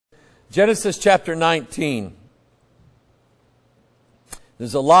Genesis chapter 19.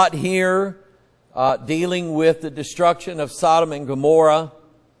 There's a lot here dealing with the destruction of Sodom and Gomorrah.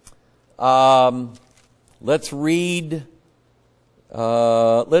 Let's read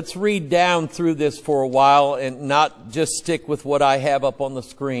down through this for a while and not just stick with what I have up on the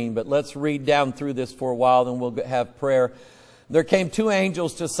screen, but let's read down through this for a while, then we'll have prayer. There came two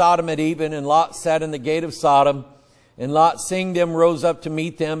angels to Sodom at even, and Lot sat in the gate of Sodom. And Lot, seeing them, rose up to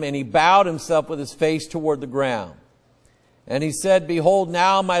meet them, and he bowed himself with his face toward the ground. And he said, Behold,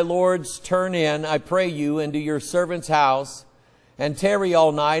 now, my lords, turn in, I pray you, into your servant's house, and tarry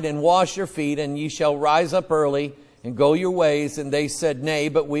all night, and wash your feet, and ye shall rise up early, and go your ways. And they said, Nay,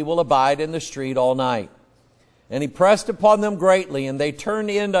 but we will abide in the street all night. And he pressed upon them greatly, and they turned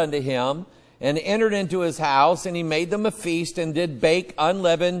in unto him, and entered into his house, and he made them a feast, and did bake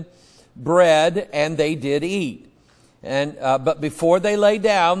unleavened bread, and they did eat. And but before they lay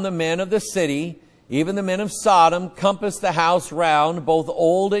down, the men of the city, even the men of Sodom, compassed the house round, both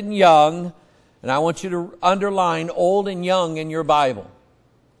old and young. And I want you to underline old and young in your Bible.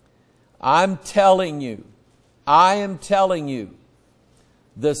 I am telling you, the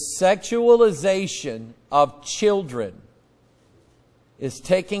sexualization of children is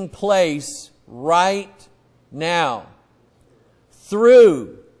taking place right now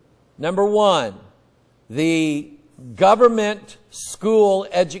through, number one, the government school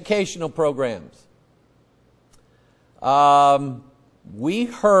educational programs. We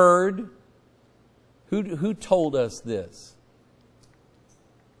heard, who told us this?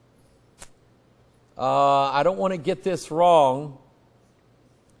 I don't want to get this wrong,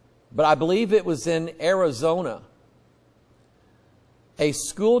 but I believe it was in Arizona. A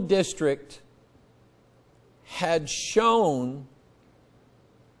school district had shown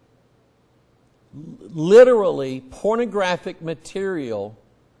literally pornographic material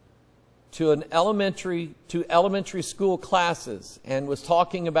to elementary school classes and was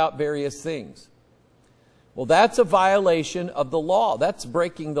talking about various things. Well, that's a violation of the law. That's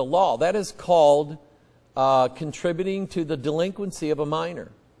breaking the law. That is called contributing to the delinquency of a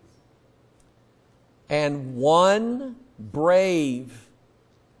minor. And one brave,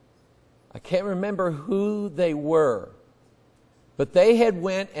 I can't remember who they were, but they had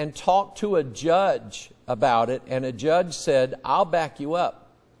went and talked to a judge about it, and a judge said, I'll back you up.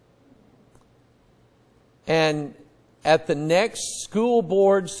 And at the next school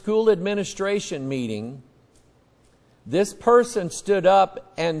board, school administration meeting, this person stood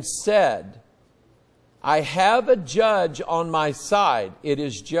up and said, I have a judge on my side. It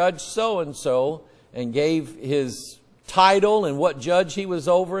is Judge so-and-so, and gave his title and what judge he was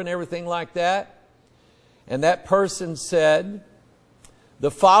over and everything like that. And that person said, the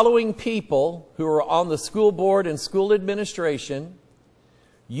following people who are on the school board and school administration,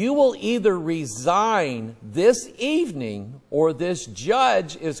 you will either resign this evening or this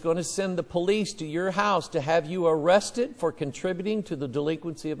judge is going to send the police to your house to have you arrested for contributing to the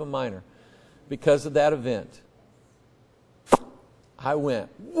delinquency of a minor because of that event. I went,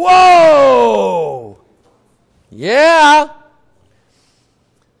 whoa! Yeah!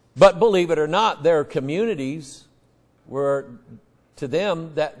 But believe it or not, there are communities where to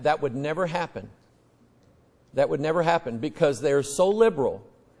them that would never happen. That would never happen because they're so liberal.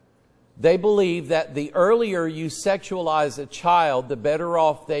 They believe that the earlier you sexualize a child, the better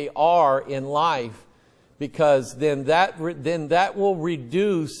off they are in life, because then that will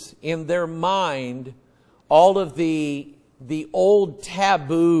reduce in their mind all of the old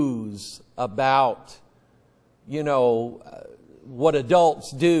taboos about, what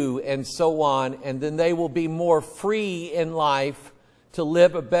adults do and so on, and then they will be more free in life to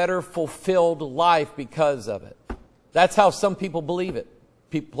live a better fulfilled life because of it. That's how some people believe it.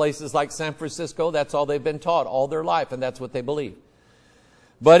 Places like San Francisco, that's all they've been taught all their life, and that's what they believe.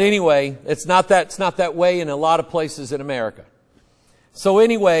 But anyway, it's not that way in a lot of places in America. So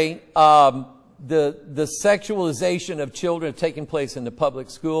anyway, the sexualization of children taking place in the public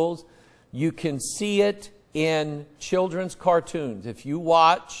schools, you can see it in children's cartoons. If you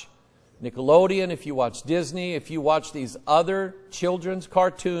watch Nickelodeon, if you watch Disney, if you watch these other children's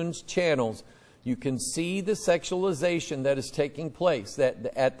cartoons channels, you can see the sexualization that is taking place.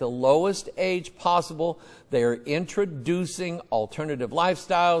 That at the lowest age possible, they are introducing alternative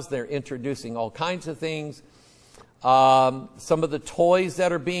lifestyles. They're introducing all kinds of things. Some of the toys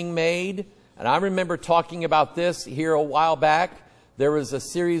that are being made, and I remember talking about this here a while back. There was a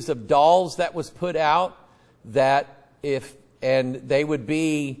series of dolls that was put out and they would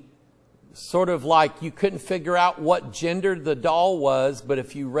be sort of like you couldn't figure out what gender the doll was, but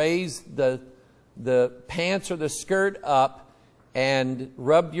if you raised the pants or the skirt up, and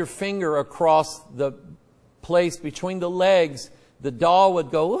rubbed your finger across the place between the legs, the doll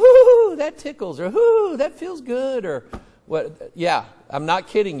would go, "Ooh, that tickles," or "Ooh, that feels good," or what? Yeah, I'm not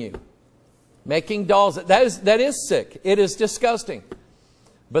kidding you. Making dolls, that is sick. It is disgusting.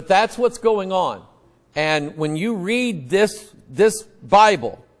 But that's what's going on. And when you read this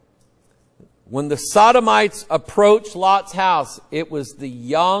Bible, when the Sodomites approached Lot's house, it was the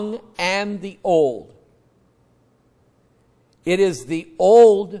young and the old. It is the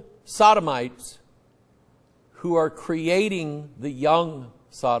old Sodomites who are creating the young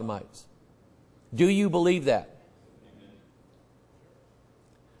Sodomites. Do you believe that?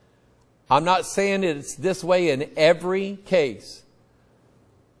 I'm not saying it's this way in every case,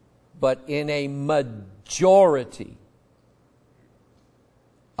 but in a majority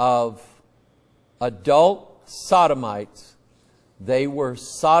of adult Sodomites, they were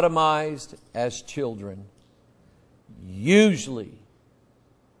sodomized as children, usually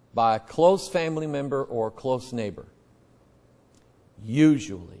by a close family member or a close neighbor.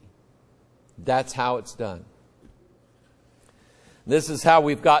 Usually. That's how it's done. This is how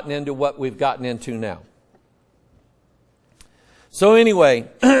we've gotten into what we've gotten into now. So anyway,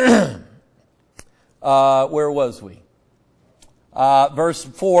 where was we? Verse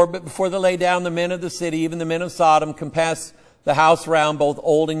 4, "But before they lay down, the men of the city, even the men of Sodom, compassed the house round, both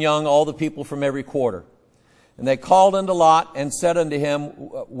old and young, all the people from every quarter. And they called unto Lot, and said unto him,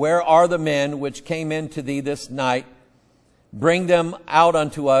 Where are the men which came into thee this night? Bring them out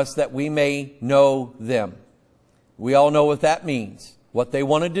unto us, that we may know them." We all know what that means, what they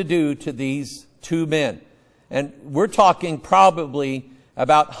wanted to do to these two men. And we're talking probably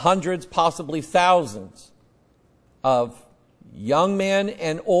about hundreds, possibly thousands of young men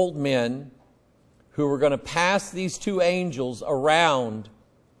and old men who were going to pass these two angels around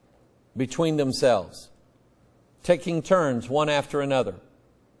between themselves, taking turns one after another.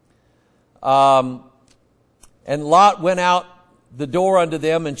 And Lot went out the door unto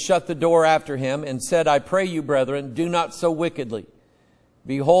them, and shut the door after him, and said, "I pray you, brethren, do not so wickedly.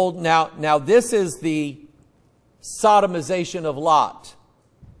 Behold," now this is the sodomization of Lot.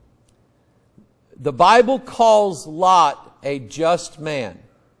 The Bible calls Lot a just man.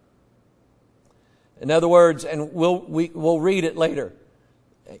 In other words, and we'll read it later,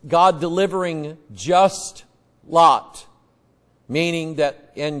 God delivering just Lot, meaning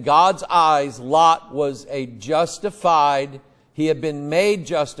that in God's eyes, Lot was a justified. He had been made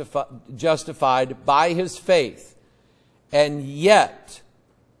justified by his faith. And yet,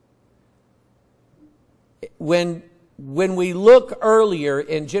 when we look earlier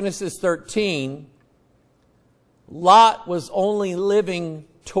in Genesis 13, Lot was only living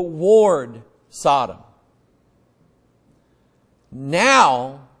toward Sodom.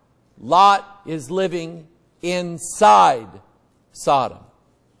 Now, Lot is living inside Sodom.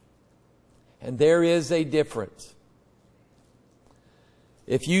 And there is a difference.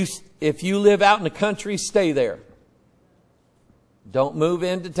 If you live out in the country, stay there. Don't move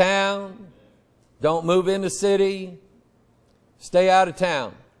into town. Don't move into city. Stay out of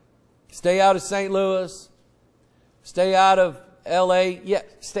town. Stay out of St. Louis. Stay out of L.A. Yeah,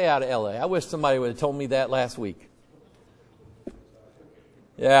 stay out of L.A. I wish somebody would have told me that last week.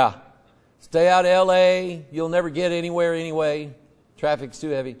 Yeah. Stay out of L.A. You'll never get anywhere anyway. Traffic's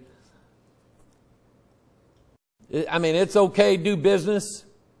too heavy. I mean, it's okay to do business.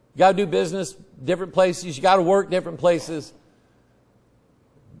 You got to do business different places. You got to work different places.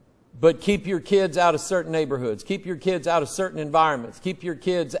 But keep your kids out of certain neighborhoods. Keep your kids out of certain environments. Keep your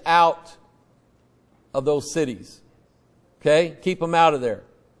kids out of those cities. Okay? Keep them out of there.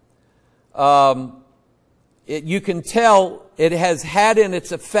 You can tell it has had in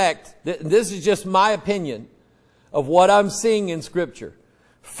its effect, this is just my opinion of what I'm seeing in Scripture.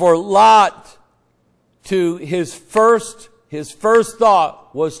 For Lot, to his first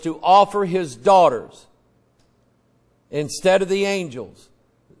thought was to offer his daughters instead of the angels.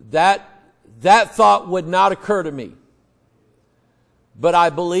 That thought would not occur to me. But I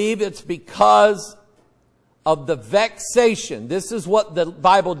believe it's because of the vexation. This is what the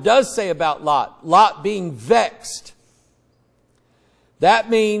Bible does say about Lot. Lot being vexed. That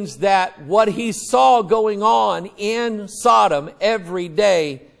means that what he saw going on in Sodom every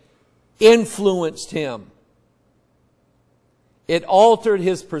day influenced him. It altered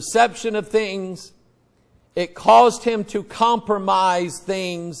his perception of things. It caused him to compromise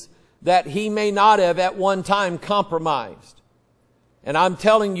things that he may not have at one time compromised. And I'm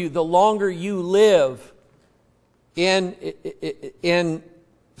telling you, the longer you live in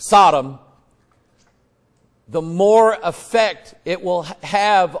Sodom, the more effect it will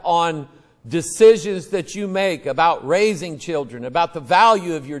have on decisions that you make about raising children, about the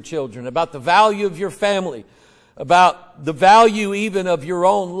value of your children, about the value of your family, about the value even of your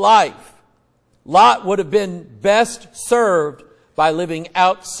own life. Lot would have been best served by living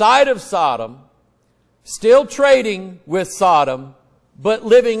outside of Sodom, still trading with Sodom, but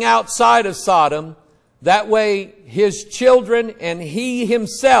living outside of Sodom. That way his children and he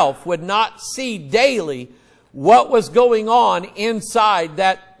himself would not see daily what was going on inside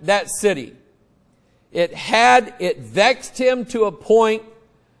that city. It vexed him to a point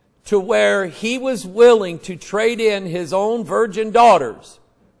to where he was willing to trade in his own virgin daughters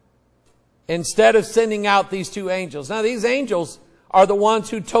instead of sending out these two angels. Now, these angels are the ones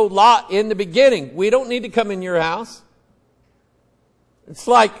who told Lot in the beginning, we don't need to come in your house. It's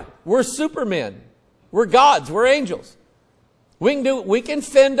like we're supermen. We're gods. We're angels. We can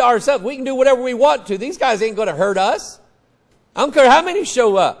fend ourselves. We can do whatever we want to. These guys ain't going to hurt us. I don't care how many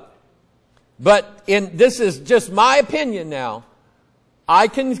show up. But this is just my opinion now. I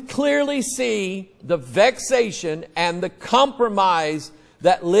can clearly see the vexation and the compromise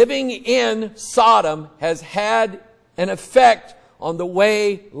that living in Sodom has had an effect on the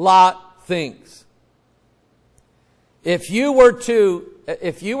way Lot thinks. If you were to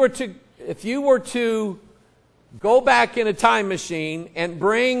go back in a time machine and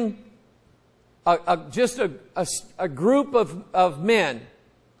bring just a group of men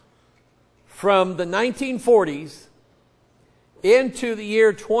from the 1940s into the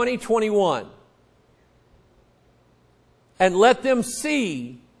year 2021 and let them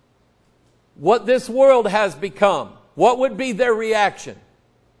see what this world has become, what would be their reaction?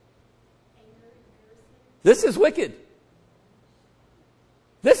 This is wicked.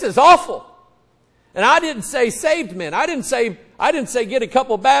 This is awful. And I didn't say saved men. I didn't say get a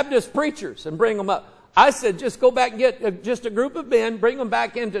couple Baptist preachers and bring them up. I said just go back and get just a group of men, bring them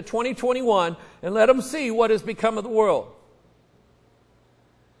back into 2021 and let them see what has become of the world.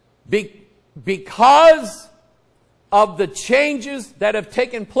 Because of the changes that have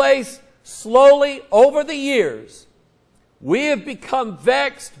taken place slowly over the years, we have become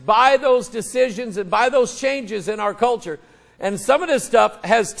vexed by those decisions and by those changes in our culture. And some of this stuff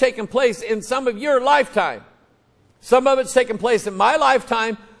has taken place in some of your lifetime. Some of it's taken place in my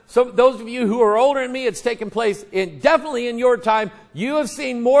lifetime. Those of you who are older than me, it's taken place definitely in your time. You have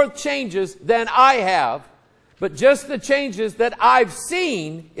seen more changes than I have. But just the changes that I've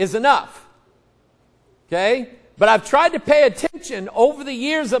seen is enough. Okay? But I've tried to pay attention over the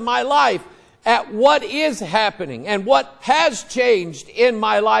years of my life at what is happening and what has changed in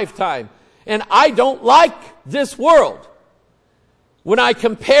my lifetime. And I don't like this world. When I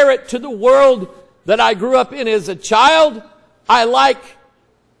compare it to the world that I grew up in as a child, I like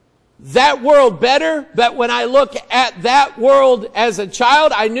that world better. But when I look at that world as a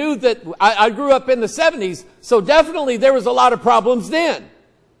child, I knew that I grew up in the 70s. So definitely there was a lot of problems then.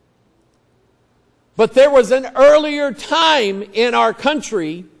 But there was an earlier time in our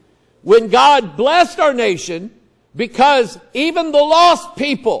country when God blessed our nation because even the lost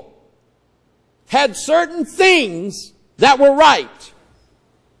people had certain things that were right.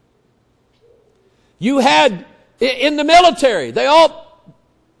 You had, in the military, they all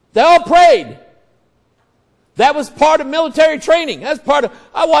prayed. That was part of military training. That's part of,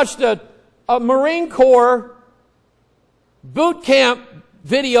 I watched a Marine Corps boot camp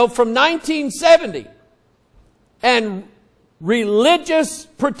video from 1970. And religious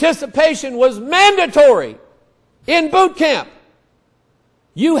participation was mandatory in boot camp.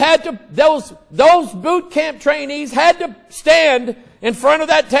 You had to, those boot camp trainees had to stand in front of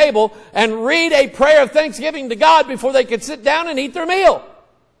that table and read a prayer of thanksgiving to God before they could sit down and eat their meal.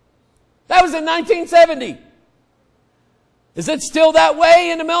 That was in 1970. Is it still that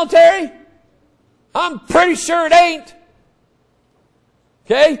way in the military? I'm pretty sure it ain't.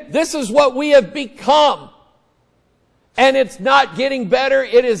 Okay? This is what we have become. And it's not getting better,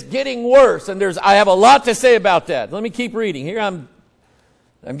 it is getting worse. And I have a lot to say about that. Let me keep reading. Here I'm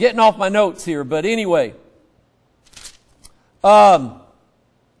getting off my notes here, but anyway. So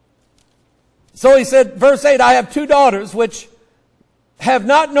he said, verse 8, I have 2 daughters which have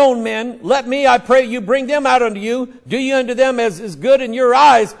not known men. Let me, I pray you, bring them out unto you. Do you unto them as is good in your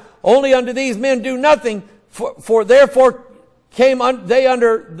eyes. Only unto these men do nothing. For therefore came they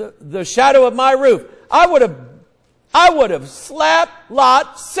under the shadow of my roof. I would have slapped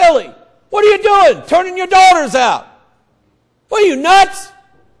Lot silly. What are you doing? Turning your daughters out. What are you, nuts?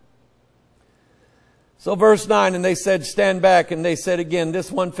 So verse 9, and they said, stand back. And they said again,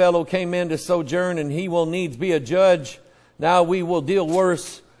 this one fellow came in to sojourn, and he will needs be a judge. Now we will deal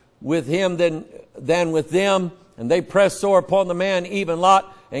worse with him than with them. And they pressed sore upon the man, even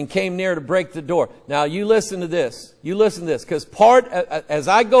Lot, and came near to break the door. Now you listen to this. You listen to this. Because as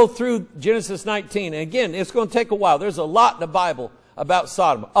I go through Genesis 19, and again, it's going to take a while. There's a lot in the Bible about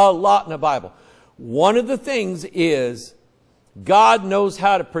Sodom. A lot in the Bible. One of the things is God knows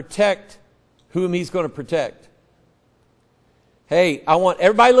how to protect whom He's going to protect. Hey, I want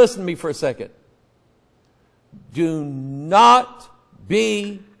everybody listen to me for a second. Do not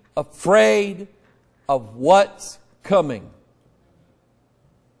be afraid of what's coming.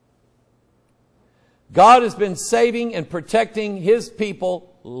 God has been saving and protecting His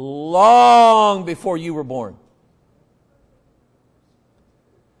people long before you were born.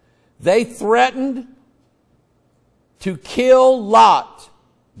 They threatened to kill Lot.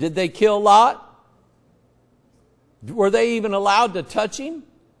 Did they kill Lot? Were they even allowed to touch him?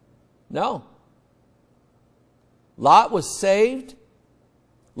 No. Lot was saved.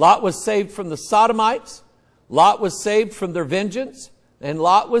 Lot was saved from the Sodomites. Lot was saved from their vengeance. And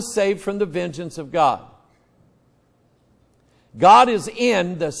Lot was saved from the vengeance of God. God is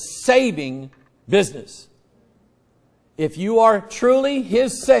in the saving business. If you are truly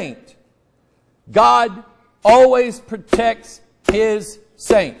His saint, God always protects His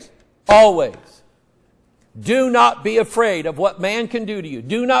saints. Always. Do not be afraid of what man can do to you.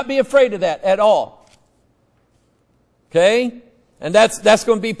 Do not be afraid of that at all. Okay? And that's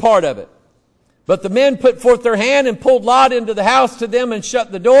going to be part of it. But the men put forth their hand and pulled Lot into the house to them and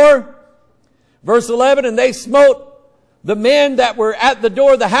shut the door. Verse 11, and they smote the men that were at the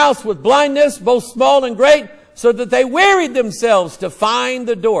door of the house with blindness, both small and great, so that they wearied themselves to find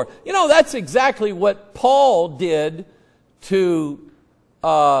the door. You know, that's exactly what Paul did to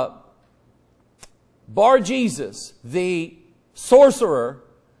Bar-Jesus, the sorcerer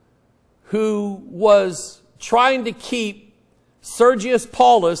who was trying to keep Sergius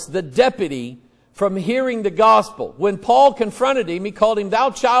Paulus, the deputy, from hearing the gospel. When Paul confronted him, he called him, "Thou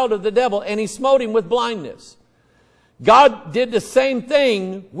child of the devil," and he smote him with blindness. God did the same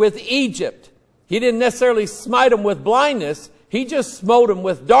thing with Egypt. He didn't necessarily smite them with blindness. He just smote them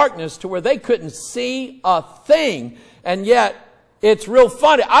with darkness to where they couldn't see a thing. And yet, it's real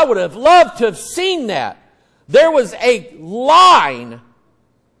funny. I would have loved to have seen that. There was a line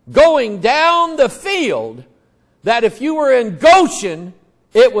going down the field that if you were in Goshen,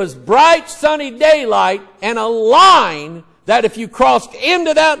 it was bright sunny daylight, and a line that if you crossed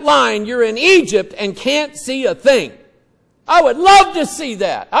into that line, you're in Egypt and can't see a thing. I would love to see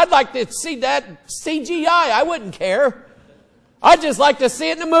that. I'd like to see that CGI. I wouldn't care. I'd just like to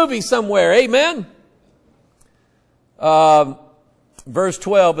see it in a movie somewhere. Amen. Verse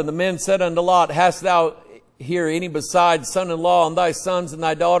 12, and the men said unto Lot, Hast thou here any besides son-in-law and thy sons and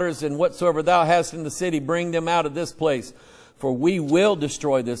thy daughters, and whatsoever thou hast in the city, bring them out of this place. For we will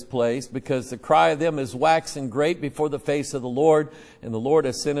destroy this place, because the cry of them is waxing great before the face of the Lord, and the Lord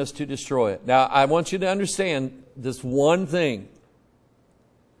has sent us to destroy it. Now, I want you to understand this one thing.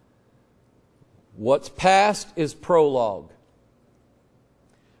 What's past is prologue.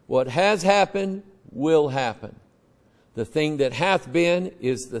 What has happened will happen. The thing that hath been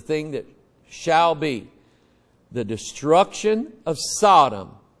is the thing that shall be. The destruction of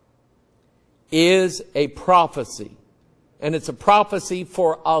Sodom is a prophecy. And it's a prophecy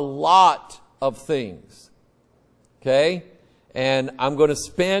for a lot of things. Okay? And I'm going to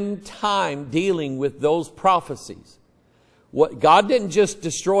spend time dealing with those prophecies. God didn't just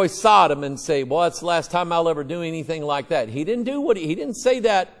destroy Sodom and say, well, that's the last time I'll ever do anything like that. He didn't he didn't say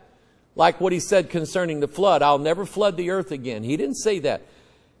that like what He said concerning the flood. I'll never flood the earth again. He didn't say that.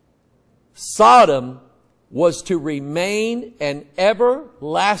 Sodom was to remain an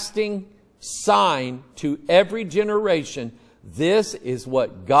everlasting sign to every generation. This is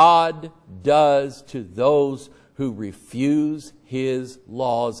what God does to those who refuse His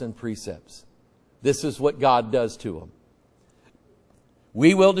laws and precepts. This is what God does to them.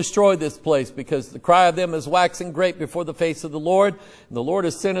 We will destroy this place, because the cry of them is waxing great before the face of the Lord, and the Lord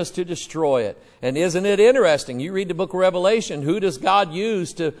has sent us to destroy it. And isn't it interesting? You read the book of Revelation, who does God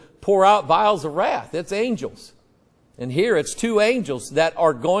use to pour out vials of wrath? It's angels. And here it's two angels that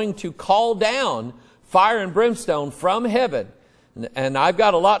are going to call down fire and brimstone from heaven. And I've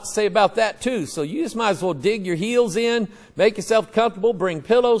got a lot to say about that too. So you just might as well dig your heels in, make yourself comfortable, bring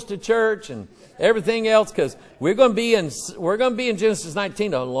pillows to church and everything else, because we're going to be in Genesis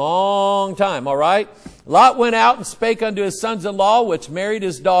 19 a long time, all right? Lot went out and spake unto his sons-in-law, which married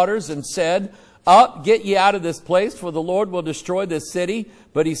his daughters, and said, Up, get ye out of this place, for the Lord will destroy this city.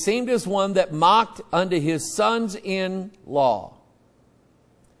 But he seemed as one that mocked unto his sons-in-law.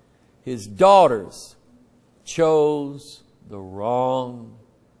 His daughters chose the wrong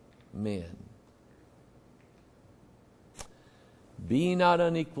men. Be ye not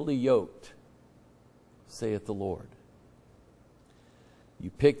unequally yoked, saith the Lord. You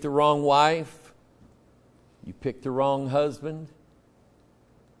picked the wrong wife. You picked the wrong husband.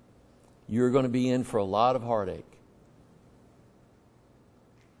 You're going to be in for a lot of heartache.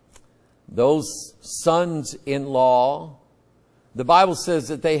 Those sons-in-law, the Bible says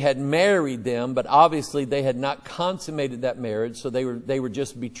that they had married them, but obviously they had not consummated that marriage, so they were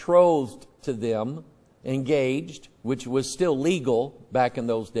just betrothed to them, engaged, which was still legal back in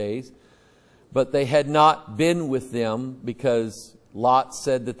those days. But they had not been with them because Lot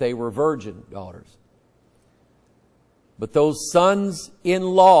said that they were virgin daughters. But those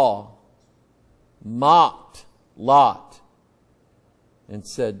sons-in-law mocked Lot and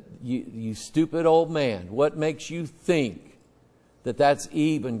said, you stupid old man, what makes you think that that's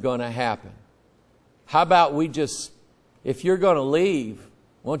even going to happen? How about we just, if you're going to leave,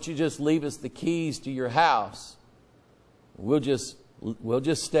 won't you just leave us the keys to your house? We'll just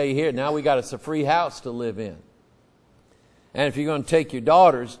stay here. Now we got us a free house to live in. And if you're going to take your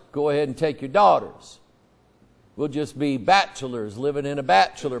daughters, go ahead and take your daughters. We'll just be bachelors living in a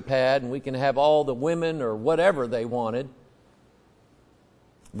bachelor pad, and we can have all the women or whatever they wanted.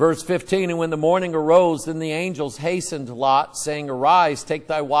 Verse 15, and when the morning arose, then the angels hastened Lot, saying, Arise, take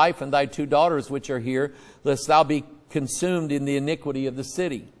thy wife and thy 2 daughters which are here, lest thou be consumed in the iniquity of the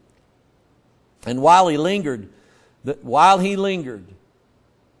city. And while he lingered,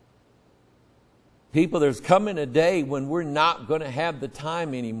 people, there's coming a day when we're not going to have the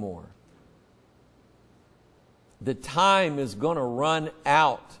time anymore. The time is going to run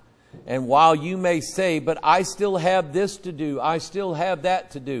out. And while you may say, but I still have this to do, I still have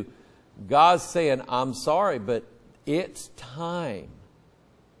that to do, God's saying, I'm sorry, but it's time.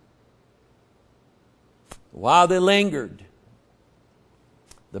 While they lingered,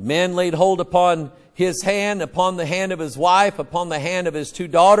 the men laid hold upon his hand, upon the hand of his wife, upon the hand of his 2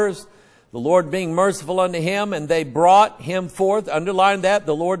 daughters, the Lord being merciful unto him, and they brought him forth. Underline that,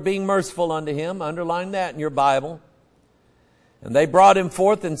 the Lord being merciful unto him. Underline that in your Bible. And they brought him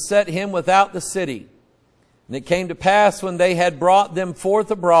forth and set him without the city. And it came to pass when they had brought them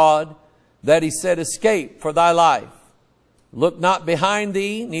forth abroad, that he said, Escape for thy life. Look not behind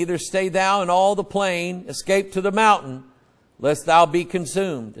thee, neither stay thou in all the plain. Escape to the mountain, lest thou be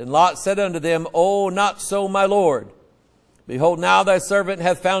consumed. And Lot said unto them, Oh, not so, my Lord. Behold, now thy servant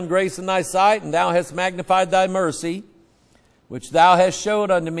hath found grace in thy sight, and thou hast magnified thy mercy, which thou hast showed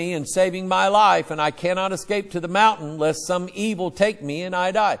unto me in saving my life, and I cannot escape to the mountain, lest some evil take me and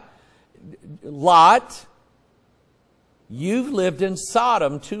I die. Lot, you've lived in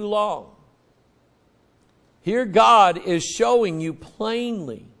Sodom too long. Here God is showing you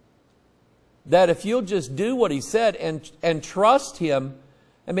plainly that if you'll just do what he said and trust him,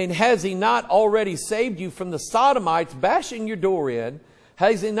 I mean, has he not already saved you from the Sodomites bashing your door in?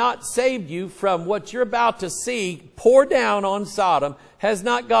 Has he not saved you from what you're about to see pour down on Sodom? Has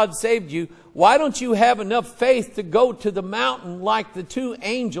not God saved you? Why don't you have enough faith to go to the mountain like the 2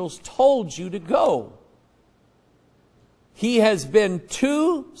 angels told you to go? He has been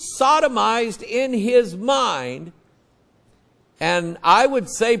too sodomized in his mind, and I would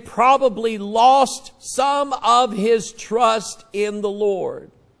say probably lost some of his trust in the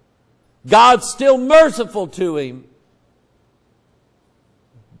Lord. God's still merciful to him,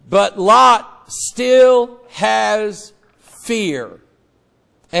 but Lot still has fear,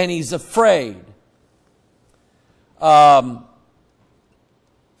 and he's afraid. Let's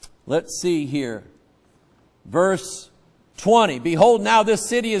see here. Verse 20. Behold, now this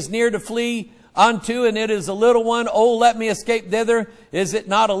city is near to flee unto, and it is a little one. Oh, let me escape thither. Is it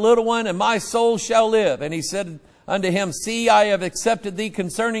not a little one? And my soul shall live. And he said unto him, See, I have accepted thee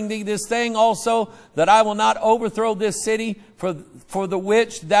concerning thee this thing also, that I will not overthrow this city for the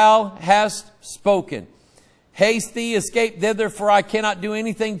which thou hast spoken. Haste thee, escape thither, for I cannot do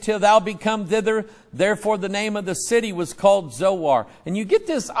anything till thou be come thither. Therefore the name of the city was called Zoar. And you get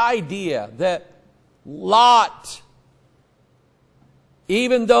this idea that Lot,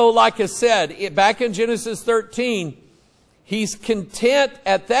 even though, like I said, back in Genesis 13, he's content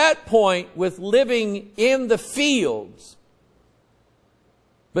at that point with living in the fields.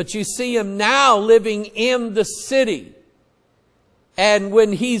 But you see him now living in the city. And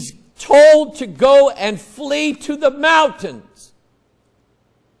when he's told to go and flee to the mountains,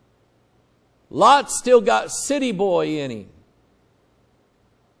 Lot still got city boy in him.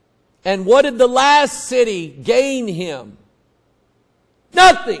 And what did the last city gain him?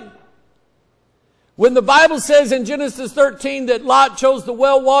 Nothing. When the Bible says in Genesis 13 that Lot chose the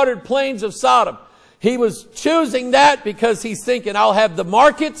well-watered plains of Sodom, he was choosing that because he's thinking, I'll have the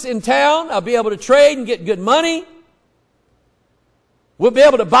markets in town, I'll be able to trade and get good money. We'll be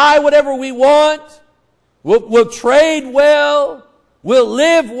able to buy whatever we want. We'll trade well. We'll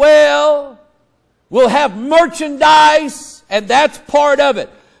live well. We'll have merchandise, and that's part of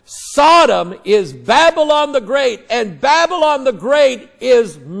it. Sodom is Babylon the Great, and Babylon the Great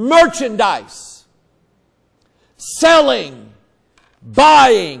is merchandise. Selling,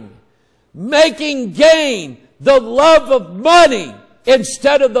 buying, making gain, the love of money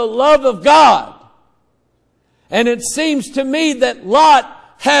instead of the love of God. And it seems to me that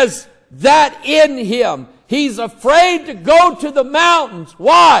Lot has that in him. He's afraid to go to the mountains.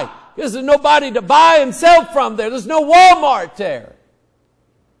 Why? Because there's nobody to buy and sell from there. There's no Walmart there.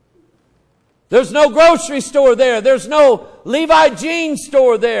 There's no grocery store there. There's no Levi Jeans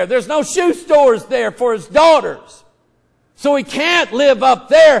store there. There's no shoe stores there for his daughters. So he can't live up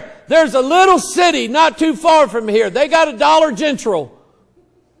there. There's a little city not too far from here. They got a Dollar General.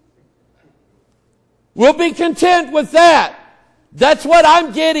 We'll be content with that. That's what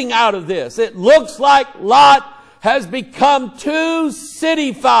I'm getting out of this. It looks like Lot has become too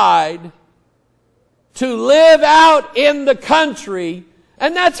cityfied to live out in the country,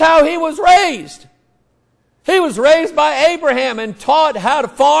 and that's how he was raised. He was raised by Abraham and taught how to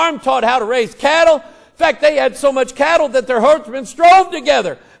farm, taught how to raise cattle. In fact, they had so much cattle that their herdsmen strove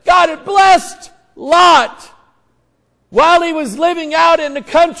together. God had blessed Lot while he was living out in the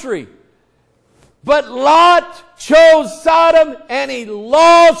country. But Lot chose Sodom and he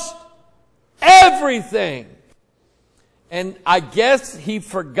lost everything. And I guess he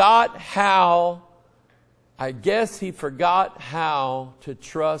forgot how to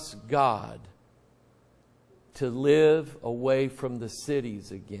trust God to live away from the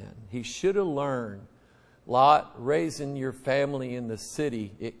cities again. He should have learned. Lot, raising your family in the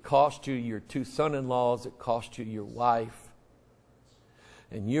city, it cost you your 2 son-in-laws, it cost you your wife.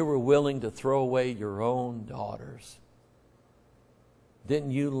 And you were willing to throw away your own daughters.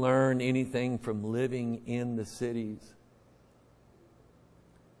 Didn't you learn anything from living in the cities?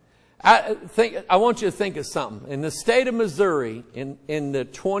 I want you to think of something. In the state of Missouri, in the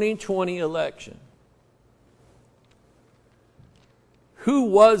 2020 election, who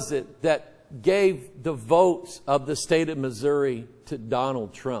was it that gave the votes of the state of Missouri to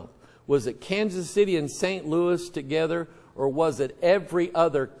Donald Trump? Was it Kansas City and St. Louis together, or was it every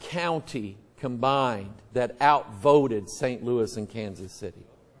other county combined that outvoted St. Louis and Kansas City?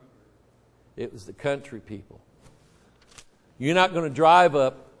 It was the country people. You're not going to drive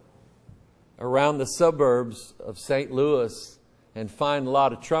up around the suburbs of St. Louis and find a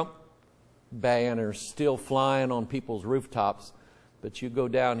lot of Trump banners still flying on people's rooftops, but you go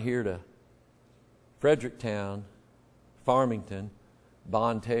down here to Fredericktown, Farmington,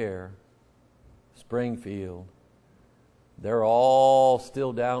 Bonne Terre, Springfield, they're all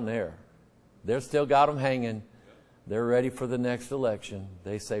still down there. They're still got them hanging. They're ready for the next election.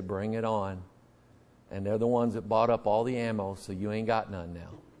 They say, bring it on. And they're the ones that bought up all the ammo, so you ain't got none now.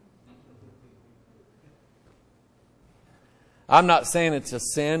 I'm not saying it's a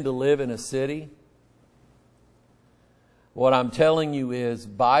sin to live in a city. What I'm telling you is,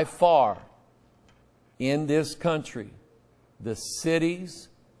 by far, in this country, the cities,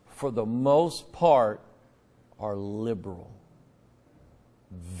 for the most part, are liberal.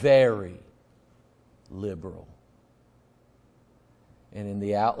 Very liberal. And in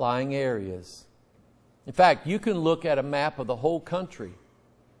the outlying areas, in fact, you can look at a map of the whole country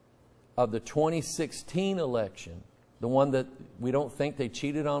of the 2016 election, the one that we don't think they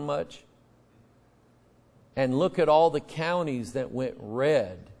cheated on much, and look at all the counties that went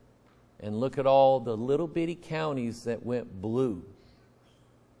red, and look at all the little bitty counties that went blue.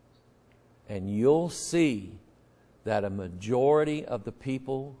 And you'll see that a majority of the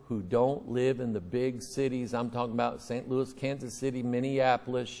people who don't live in the big cities, I'm talking about St. Louis, Kansas City,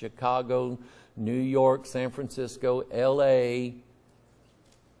 Minneapolis, Chicago, New York, San Francisco, LA,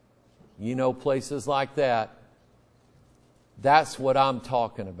 you know, places like that. That's what I'm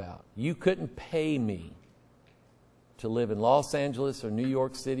talking about. You couldn't pay me to live in Los Angeles or New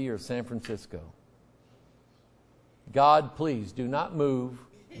York City or San Francisco. God, please do not move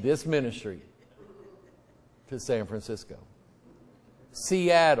this ministry to San Francisco.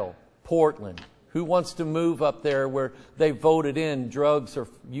 Seattle, Portland. Who wants to move up there where they voted in drugs, or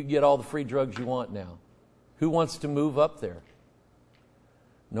you get all the free drugs you want now? Who wants to move up there?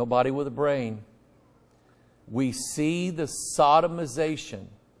 Nobody with a brain. We see the sodomization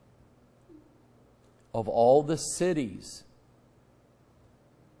of all the cities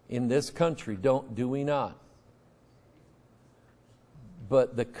in this country, do we not?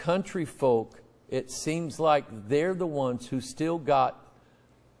 But the country folk, it seems like they're the ones who still got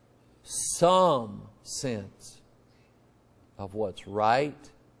some sense of what's right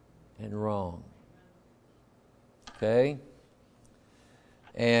and wrong. Okay?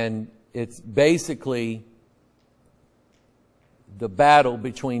 And it's basically the battle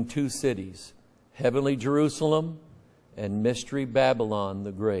between two cities, heavenly Jerusalem and mystery Babylon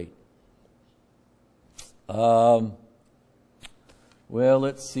the Great. Well,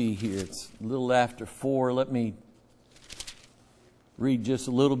 let's see here. It's a little after 4. Let me read just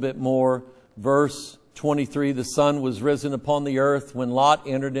a little bit more. Verse 23, the sun was risen upon the earth when Lot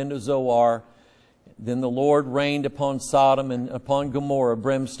entered into Zoar. Then the Lord rained upon Sodom and upon Gomorrah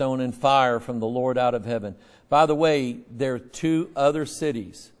brimstone and fire from the Lord out of heaven. By the way, there are 2 other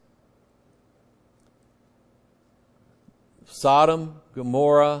cities. Sodom,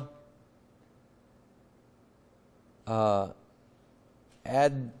 Gomorrah, Admah,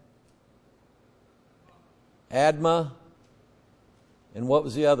 and what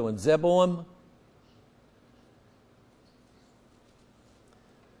was the other one? Zeboim?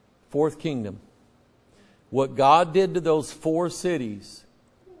 4th kingdom. What God did to those 4 cities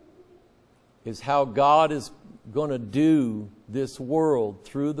is how God is going to do this world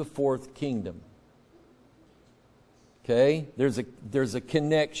through the 4th kingdom. Okay? There's a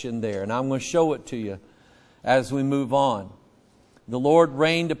connection there, and I'm going to show it to you as we move on. The Lord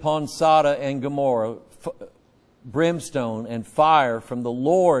rained upon Sodom and Gomorrah brimstone and fire from the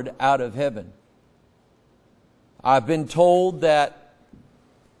Lord out of heaven. I've been told that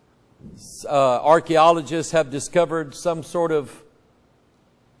archaeologists have discovered some sort of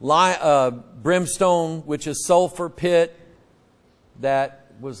brimstone, which is sulfur pit, that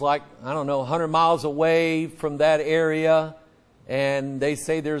was like, 100 miles away from that area. And they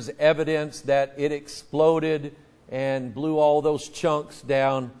say there's evidence that it exploded and blew all those chunks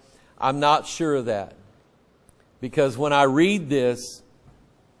down. I'm not sure of that. Because when I read this,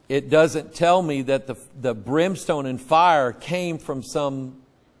 it doesn't tell me that the brimstone and fire came from some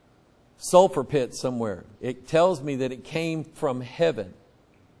sulfur pit somewhere. It tells me that it came from heaven.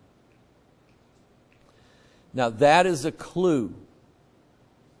 Now that is a clue.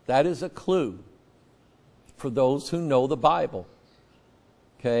 That is a clue for those who know the Bible.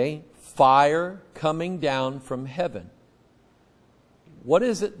 Okay? Fire coming down from heaven. What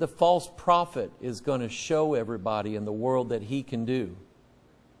is it the false prophet is going to show everybody in the world that he can do?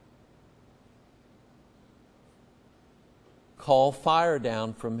 Call fire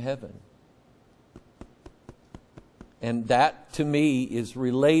down from heaven. And that, to me, is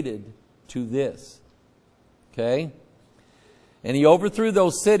related to this. Okay? And he overthrew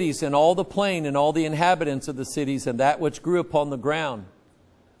those cities and all the plain and all the inhabitants of the cities and that which grew upon the ground.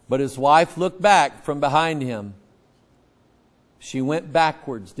 But his wife looked back from behind him. She went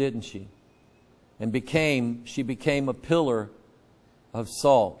backwards, didn't she? And she became a pillar of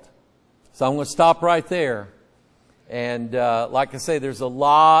salt. So I'm going to stop right there. And like I say, there's a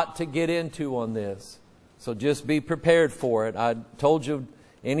lot to get into on this. So just be prepared for it. I told you,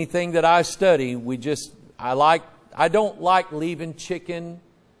 anything that I study, I don't like leaving chicken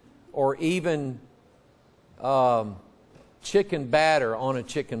or even chicken batter on a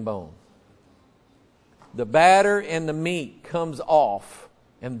chicken bone. The batter and the meat comes off,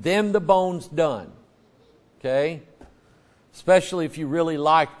 and then the bone's done. Okay? Especially if you really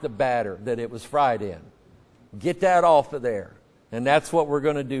like the batter that it was fried in. Get that off of there. And that's what we're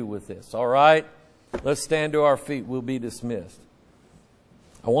going to do with this. All right? Let's stand to our feet. We'll be dismissed.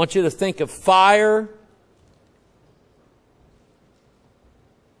 I want you to think of fire,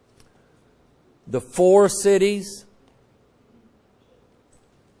 the 4 cities.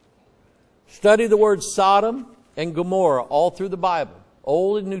 Study the word Sodom and Gomorrah all through the Bible,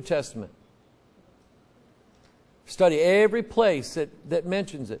 Old and New Testament. Study every place that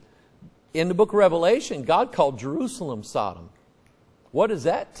mentions it. In the book of Revelation, God called Jerusalem Sodom. What does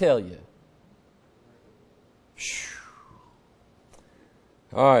that tell you?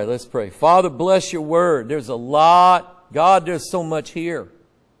 All right, let's pray. Father, bless your word. There's a lot. God, there's so much here.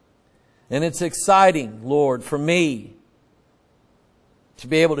 And it's exciting, Lord, for me to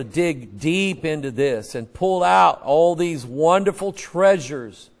be able to dig deep into this and pull out all these wonderful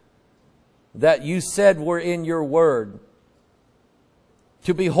treasures that you said were in your word.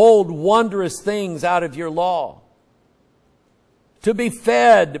 To behold wondrous things out of your law. To be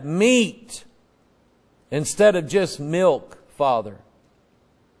fed meat instead of just milk, Father.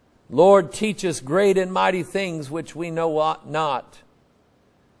 Lord, teach us great and mighty things which we know not.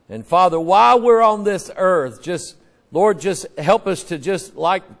 And Father, while we're on this earth, Lord, just help us to just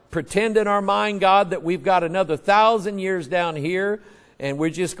pretend in our mind, God, that we've got another 1,000 years down here and we're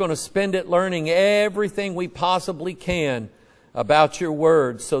just going to spend it learning everything we possibly can about your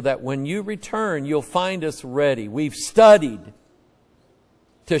word so that when you return, you'll find us ready. We've studied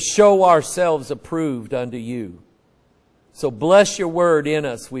to show ourselves approved unto you. So bless your word in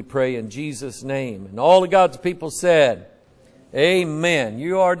us, we pray in Jesus' name. And all of God's people said, Amen.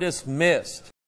 You are dismissed.